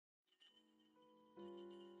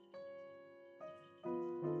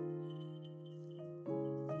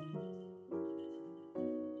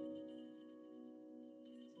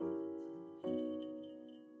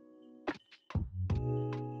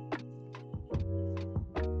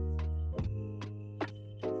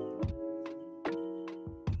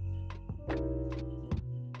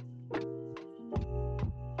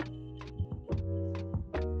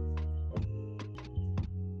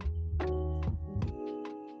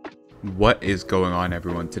What is going on,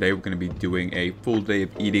 everyone? Today we're going to be doing a full day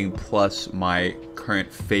of eating plus my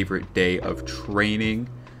current favorite day of training.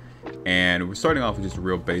 And we're starting off with just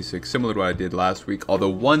real basic, similar to what I did last week. Although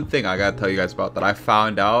one thing I gotta tell you guys about that I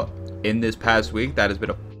found out in this past week that has been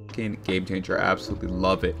a fucking game changer. I absolutely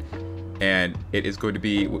love it. And it is going to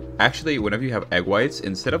be, actually, whenever you have egg whites,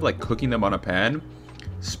 instead of like cooking them on a pan,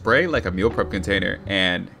 spray like a meal prep container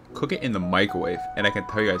and cook it in the microwave. And I can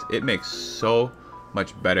tell you guys, it makes so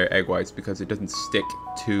much better egg whites because it doesn't stick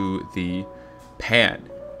to the pan,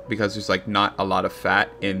 because there's like not a lot of fat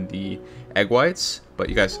in the egg whites. But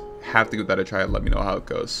you guys have to give that a try and let me know how it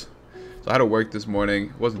goes. So I had to work this morning.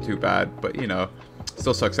 It wasn't too bad, but you know,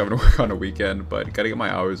 still sucks having to work on a weekend, but gotta get my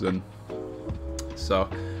hours in. So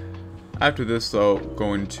after this though,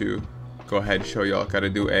 going to go ahead and show y'all, gotta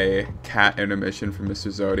do a cat intermission for Mr.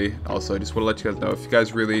 Zodi. Also, just want to let you guys know, if you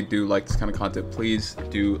guys really do like this kind of content, please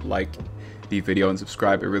do like the video and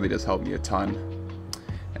subscribe. It really does help me a ton.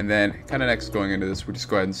 And then kind of next going into this, we'll just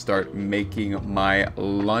go ahead and start making my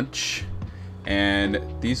lunch. And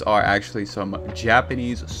these are actually some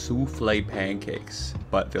Japanese souffle pancakes,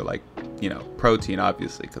 but they're like, you know, protein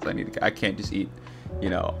obviously, because I can't just eat, you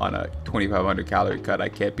know, on a 2,500 calorie cut. I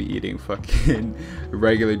can't be eating fucking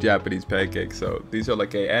regular Japanese pancakes. So these are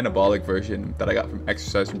like a anabolic version that I got from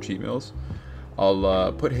Exercise from Cheat Meals.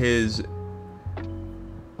 I'll put his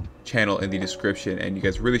channel in the description, and you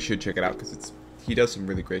guys really should check it out because he does some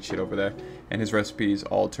really great shit over there, and his recipes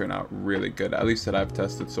all turn out really good, at least that I've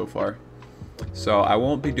tested so far. So I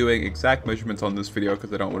won't be doing exact measurements on this video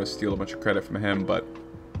because I don't want to steal a bunch of credit from him, but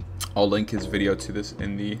I'll link his video to this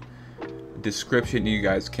in the description. You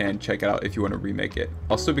guys can check it out if you want to remake it.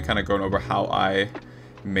 I'll still be kind of going over how I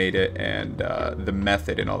made it and the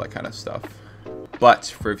method and all that kind of stuff. But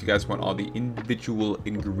for if you guys want all the individual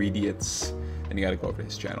ingredients, then you got to go over to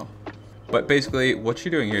his channel. But basically, what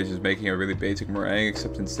you're doing here is just making a really basic meringue,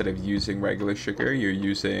 except instead of using regular sugar, you're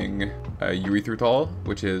using erythritol,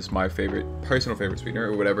 which is my personal favorite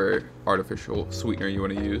sweetener, or whatever artificial sweetener you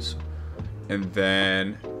want to use. And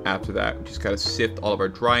then after that, we just gotta sift all of our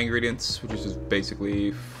dry ingredients, which is just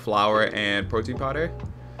basically flour and protein powder.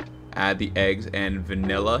 Add the eggs and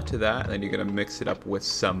vanilla to that, and then you're gonna mix it up with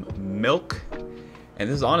some milk. And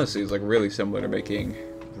this honestly is like really similar to making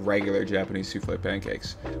regular Japanese souffle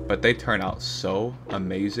pancakes, but they turn out so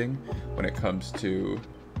amazing when it comes to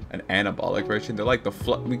an anabolic version. They're like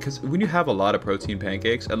because when you have a lot of protein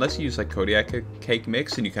pancakes, unless you use like Kodiak cake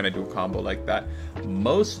mix and you kind of do a combo like that,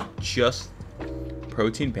 most just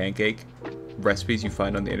protein pancake recipes you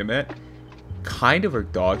find on the internet kind of are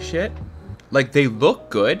dog shit. Like, they look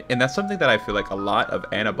good, and that's something that I feel like a lot of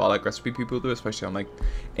anabolic recipe people do, especially on like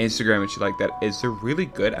Instagram and shit like that, is they're really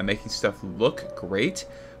good at making stuff look great,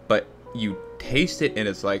 but you taste it and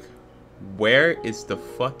it's like, where is the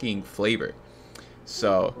fucking flavor?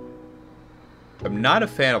 So I'm not a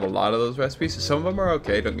fan of a lot of those recipes. Some of them are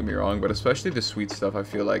okay, don't get me wrong, but especially the sweet stuff, I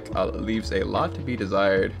feel like leaves a lot to be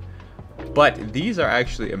desired. But these are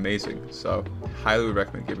actually amazing, so highly would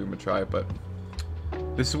recommend giving them a try. But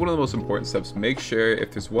this is one of the most important steps. Make sure,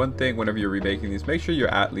 if there's one thing whenever you're remaking these, make sure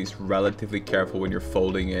you're at least relatively careful when you're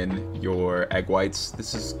folding in your egg whites.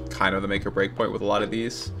 This is kind of the make or break point with a lot of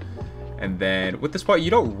these. And then with this part,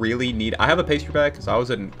 you don't really need, I have a pastry bag because I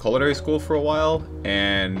was in culinary school for a while,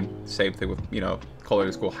 and same thing with, you know,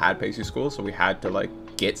 culinary school had pastry school, so we had to like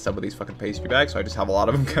get some of these fucking pastry bags, so I just have a lot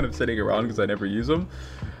of them kind of sitting around because I never use them.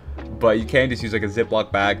 But you can just use like a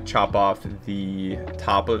Ziploc bag, chop off the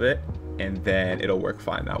top of it, and then it'll work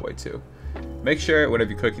fine that way too. Make sure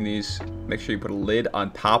whenever you're cooking these, make sure you put a lid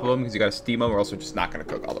on top of them because you gotta steam them or else they're just not gonna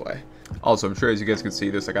cook all the way. Also, I'm sure as you guys can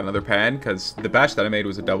see, there's like another pan because the batch that I made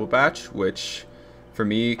was a double batch, which for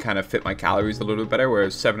me kind of fit my calories a little bit better,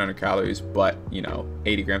 whereas 700 calories, but you know,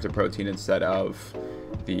 80 grams of protein instead of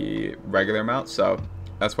the regular amount. So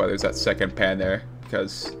that's why there's that second pan there,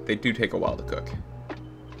 because they do take a while to cook.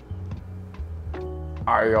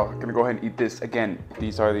 Alright, y'all, gonna go ahead and eat this. Again,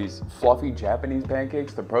 these are these fluffy Japanese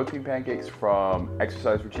pancakes, the protein pancakes from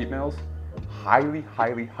Exercise for Cheat Meals. Highly,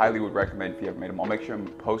 highly, highly would recommend if you haven't made them. I'll make sure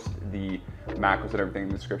and post the macros and everything in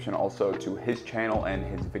the description, also to his channel and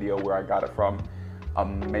his video where I got it from.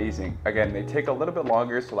 Amazing. Again, they take a little bit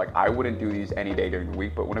longer, so like I wouldn't do these any day during the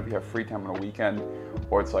week, but whenever you have free time on a weekend,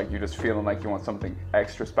 or it's like you're just feeling like you want something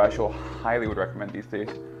extra special, highly would recommend these. These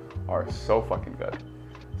are so fucking good.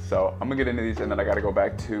 So I'm gonna get into these, and then I gotta go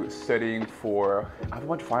back to studying for, I have a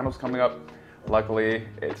bunch of finals coming up. Luckily,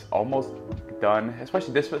 it's almost done.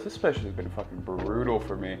 Especially this special has been fucking brutal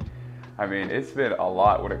for me. I mean, it's been a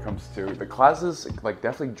lot when it comes to the classes. Like,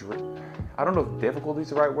 definitely, I don't know if difficulty is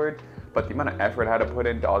the right word, but the amount of effort I had to put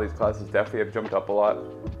into all these classes definitely have jumped up a lot.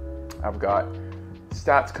 I've got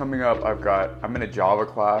stats coming up. I'm in a Java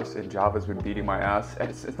class, and Java's been beating my ass. And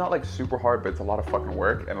it's not like super hard, but it's a lot of fucking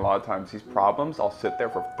work. And a lot of times these problems, I'll sit there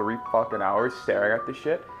for 3 fucking hours staring at this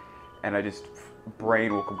shit, and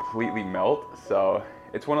brain will completely melt. So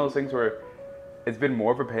it's one of those things where it's been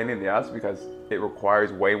more of a pain in the ass because it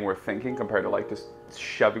requires way more thinking compared to like just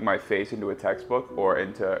shoving my face into a textbook or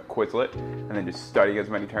into Quizlet and then just studying as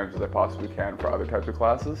many terms as I possibly can for other types of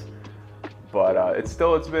classes. But it's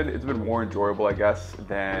been more enjoyable, I guess,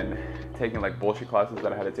 than taking like bullshit classes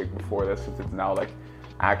that I had to take before this, since it's now like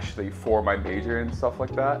actually for my major and stuff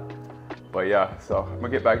like that. But yeah, so I'm gonna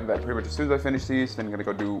get back to that pretty much as soon as I finish these. Then I'm gonna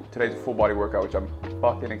go do today's full body workout, which I'm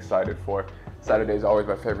fucking excited for. Saturday is always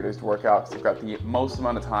my favorite days to work out because I've got the most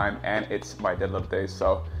amount of time and it's my deadlift day.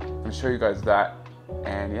 So I'm gonna show you guys that.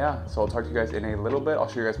 And yeah, so I'll talk to you guys in a little bit. I'll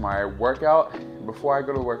show you guys my workout. Before I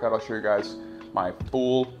go to the workout, I'll show you guys my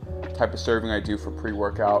full type of serving I do for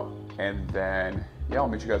pre-workout. And then yeah, I'll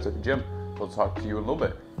meet you guys at the gym. So I'll talk to you in a little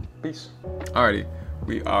bit. Peace. Alrighty.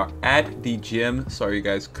 We are at the gym. Sorry you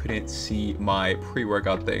guys couldn't see my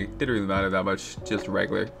pre-workout thing. Didn't really matter that much. Just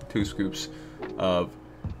regular 2 scoops of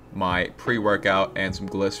my pre-workout and some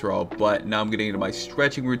glycerol. But now I'm getting into my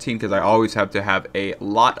stretching routine because I always have to have a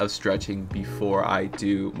lot of stretching before I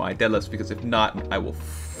do my deadlifts, because if not, I will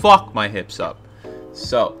fuck my hips up.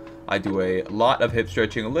 So I do a lot of hip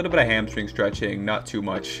stretching, a little bit of hamstring stretching, not too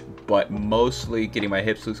much, but mostly getting my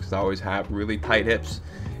hips loose because I always have really tight hips.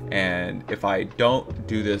 And if I don't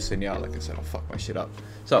do this, then yeah, like I said, I'll fuck my shit up.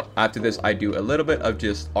 So after this, I do a little bit of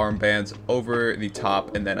just arm bands over the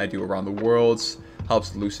top, and then I do around the worlds.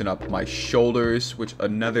 Helps loosen up my shoulders, which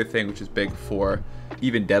another thing which is big for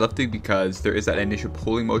even deadlifting, because there is that initial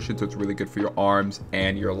pulling motion, so it's really good for your arms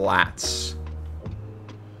and your lats.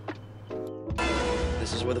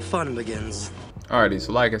 This is where the fun begins. Alrighty,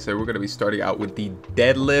 so like I said, we're going to be starting out with the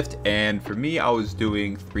deadlift, and for me, I was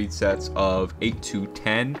doing 3 sets of 8 to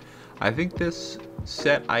 10. I think this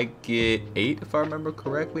set I get 8 if I remember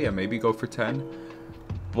correctly. I maybe go for 10,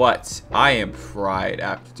 but I am fried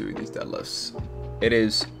after doing these deadlifts. It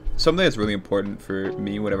is something that's really important for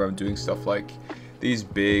me whenever I'm doing stuff like these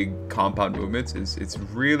big compound movements. It's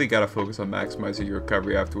really got to focus on maximizing your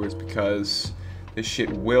recovery afterwards, because this shit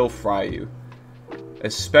will fry you.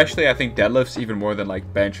 Especially, I think deadlifts even more than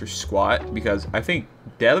like bench or squat, because I think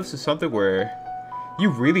deadlifts is something where you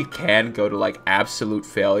really can go to like absolute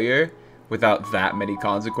failure without that many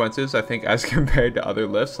consequences, I think, as compared to other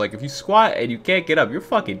lifts. Like if you squat and you can't get up, you're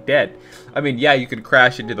fucking dead. I mean, yeah, you can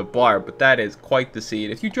crash into the bar, but that is quite the scene.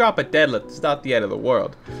 If you drop a deadlift, it's not the end of the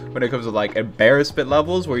world. When it comes to like embarrassment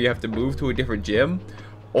levels where you have to move to a different gym,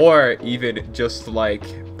 or even just like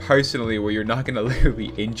personally where you're not gonna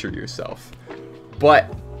literally injure yourself.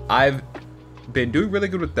 But I've been doing really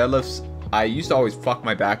good with deadlifts. I used to always fuck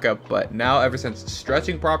my back up, but now ever since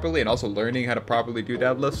stretching properly and also learning how to properly do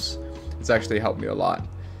deadlifts, it's actually helped me a lot.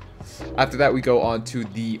 After that, we go on to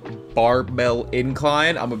the barbell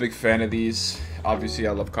incline. I'm a big fan of these. Obviously,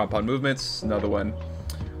 I love compound movements. Another one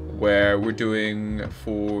where we're doing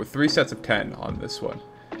for 3 sets of 10 on this one.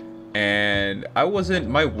 And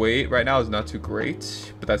my weight right now is not too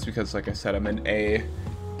great, but that's because, like I said, I'm in a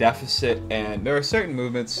deficit, and there are certain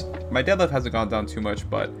movements. My deadlift hasn't gone down too much,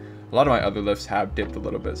 but a lot of my other lifts have dipped a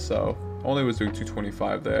little bit, so only was doing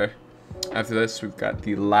 225 there. After this, we've got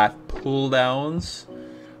the lat pull downs.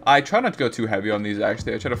 I try not to go too heavy on these,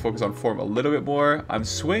 actually. I try to focus on form a little bit more. I'm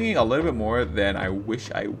swinging a little bit more than I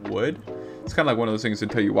wish I would. It's kind of like one of those things,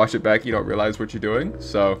 until you watch it back, you don't realize what you're doing.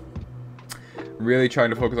 So really trying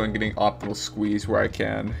to focus on getting optimal squeeze where I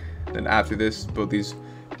can. Then after this, build these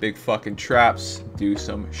big fucking traps, do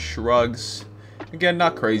some shrugs. Again,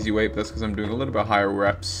 not crazy weight, but that's because I'm doing a little bit higher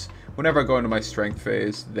reps. Whenever I go into my strength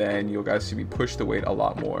phase, then you'll guys see me push the weight a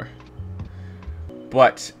lot more.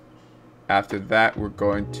 But after that, we're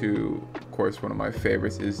going to, of course, one of my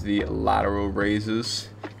favorites is the lateral raises.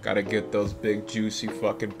 Gotta get those big, juicy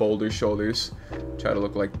fucking boulder shoulders. Try to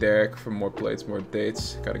look like Derek from More Plates, More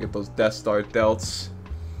Dates. Gotta get those Death Star delts.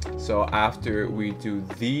 So after we do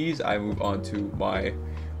these, I move on to my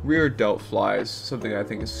rear delt flies, something I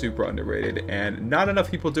think is super underrated, and not enough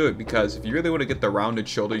people do it, because if you really want to get the rounded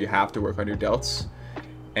shoulder, you have to work on your delts.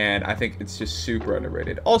 And I think it's just super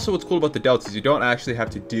underrated. Also, what's cool about the delts is you don't actually have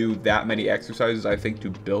to do that many exercises, I think, to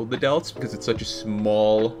build the delts, because it's such a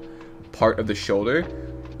small part of the shoulder.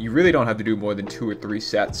 You really don't have to do more than 2 or 3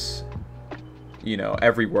 sets, you know,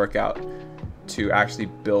 every workout to actually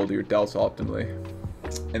build your delts optimally.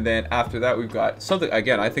 And then after that, we've got something,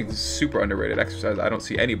 again, I think this is super underrated exercise. I don't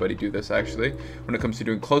see anybody do this, actually, when it comes to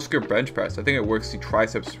doing close grip bench press. I think it works the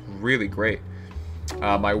triceps really great.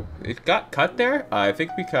 It got cut there, I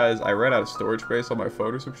think because I ran out of storage space on my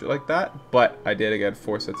phone or some shit like that. But I did again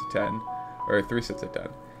 4 sets of 10, or 3 sets of 10.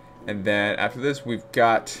 And then after this, we've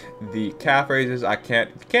got the calf raises. I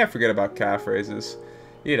can't forget about calf raises.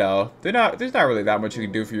 You know, there's not really that much you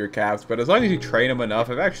can do for your calves, but as long as you train them enough,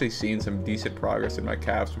 I've actually seen some decent progress in my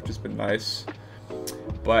calves, which has been nice.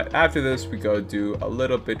 But after this, we go do a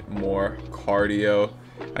little bit more cardio.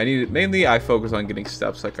 Mainly I focus on getting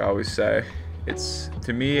steps, like I always say. It's,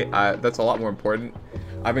 to me, that's a lot more important.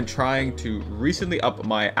 I've been trying to recently up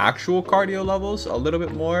my actual cardio levels a little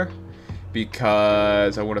bit more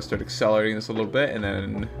because I want to start accelerating this a little bit and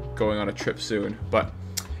then going on a trip soon. But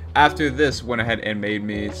after this, went ahead and made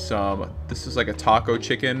me some, this is like a taco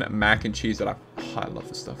chicken mac and cheese that I love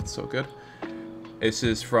this stuff. It's so good. This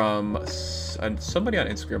is from somebody on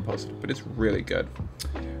Instagram posted, but it's really good.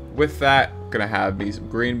 With that, gonna have me some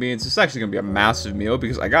green beans. This is actually gonna be a massive meal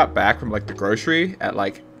because I got back from like the grocery at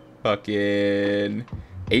like fucking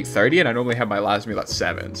 8:30, and I normally have my last meal at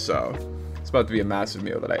 7, so it's about to be a massive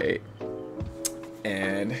meal that I ate.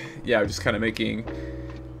 And yeah, I'm just kind of making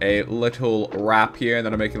a little wrap here, and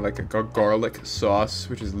then I'm making like a garlic sauce,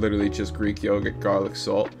 which is literally just Greek yogurt, garlic,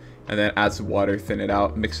 salt, and then add some water, thin it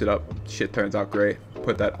out, mix it up. Shit turns out great.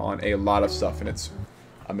 Put that on a lot of stuff, and it's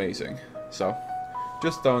amazing. So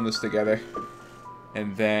just throwing this together,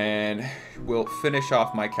 and then we'll finish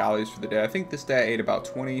off my calories for the day. I think this day I ate about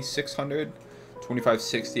 2,600,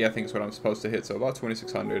 2,560 I think is what I'm supposed to hit, so about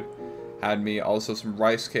 2,600. Had me also some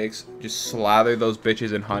rice cakes. Just slather those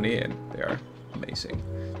bitches in honey, and they are amazing.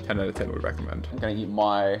 10 out of 10 would recommend. I'm gonna eat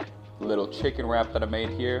my little chicken wrap that I made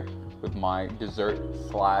here with my dessert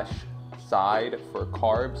slash side for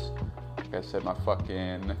carbs. Like I said, my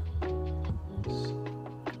fucking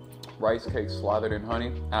rice cake slathered in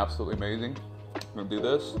honey, absolutely amazing. I'm gonna do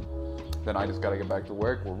this, then I just gotta get back to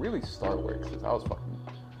work. We'll really start work because I was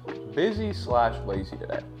fucking busy slash lazy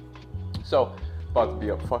today. So about to be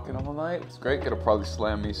up fucking all night. It's great. Gonna probably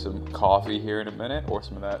slam me some coffee here in a minute, or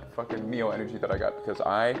some of that fucking Neo energy that I got, because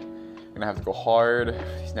I'm gonna have to go hard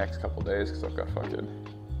these next couple days because I've got fucking,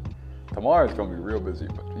 tomorrow's gonna be real busy,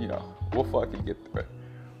 but you know, we'll fucking get through it.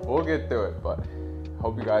 We'll get through it. But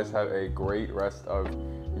hope you guys have a great rest of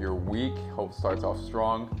your week. Hope it starts off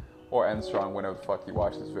strong or ends strong whenever the fuck you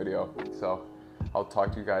watch this video. So I'll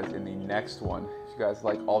talk to you guys in the next one. If you guys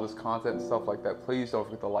like all this content and stuff like that, please don't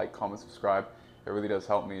forget to like, comment, subscribe. It really does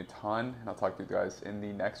help me a ton, and I'll talk to you guys in the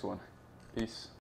next one. Peace.